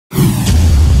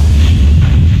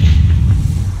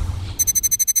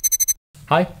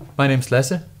Hi, my name's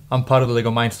Lasse. I'm part of the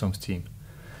LEGO Mindstorms team.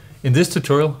 In this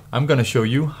tutorial, I'm going to show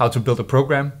you how to build a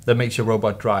program that makes your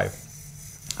robot drive.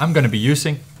 I'm going to be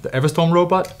using the Everstorm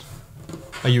robot,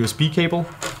 a USB cable,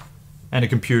 and a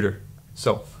computer.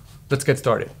 So let's get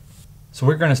started. So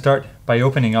we're going to start by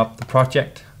opening up the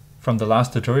project from the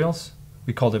last tutorials.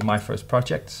 We called it My First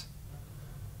Projects.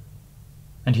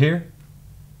 And here,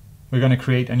 we're going to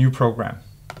create a new program.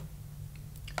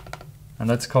 And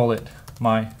let's call it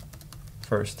My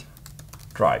First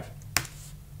Drive.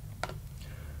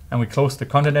 And we close the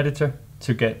content editor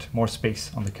to get more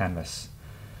space on the canvas.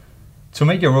 To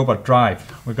make your robot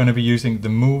drive, we're going to be using the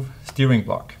Move steering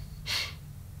block.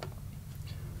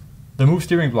 The Move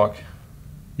steering block,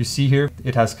 you see here,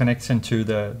 it has connection to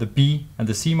the B and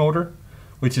the C motor,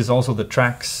 which is also the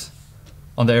tracks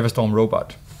on the Everstorm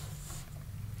robot.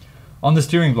 On the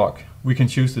steering block, we can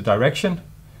choose the direction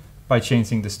by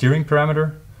changing the steering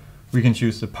parameter. We can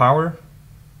choose the power,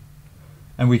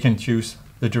 and we can choose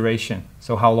the duration,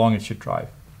 so how long it should drive.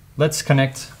 Let's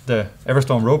connect the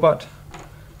Everstorm robot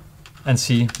and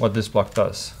see what this block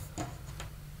does.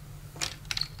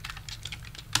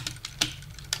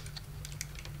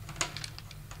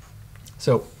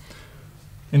 So,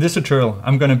 in this tutorial,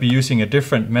 I'm going to be using a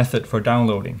different method for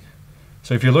downloading.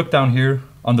 So if you look down here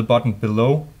on the button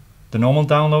below the normal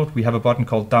download, we have a button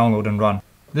called Download and Run.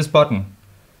 This button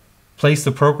plays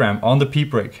the program on the P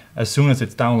brake as soon as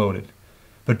it's downloaded.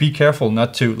 But be careful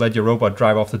not to let your robot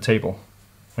drive off the table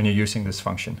when you're using this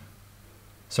function.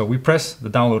 So we press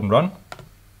the Download and Run.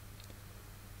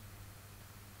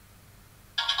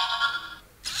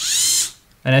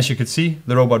 And as you can see,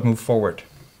 the robot moved forward.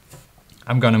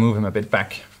 I'm going to move him a bit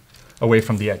back, away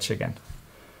from the edge again.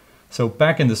 So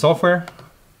back in the software,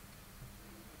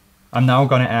 I'm now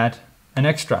going to add an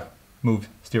extra Move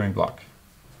steering block.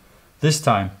 This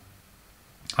time,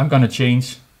 I'm going to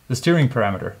change the steering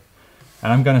parameter.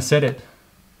 And I'm going to set it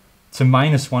to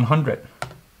 -100.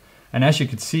 And as you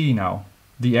can see now,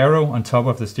 the arrow on top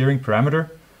of the steering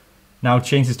parameter now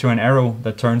changes to an arrow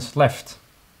that turns left.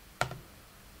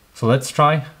 So let's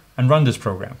try and run this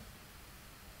program.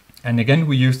 And again,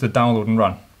 we use the Download and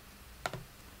Run.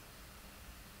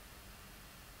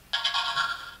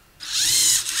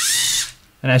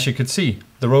 And as you could see,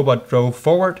 the robot drove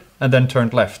forward and then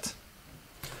turned left.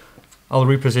 I'll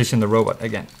reposition the robot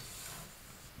again.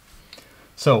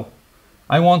 So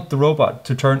I want the robot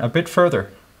to turn a bit further.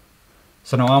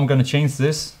 So now I'm going to change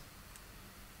this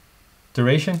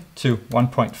duration to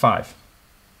 1.5.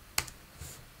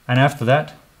 And after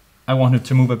that, I want it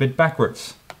to move a bit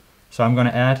backwards. So I'm going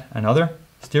to add another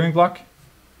steering block.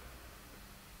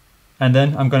 And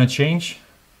then I'm going to change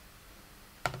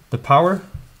the power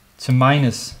to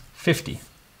 -50.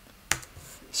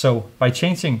 So by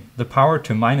changing the power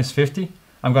to -50,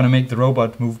 I'm going to make the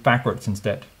robot move backwards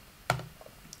instead.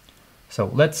 So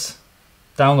let's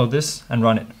download this and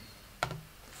run it.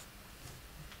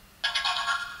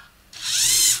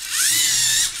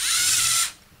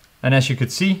 And as you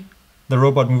could see, the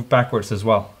robot moved backwards as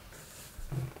well.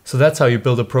 So that's how you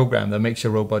build a program that makes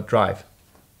your robot drive.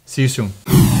 See you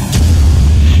soon.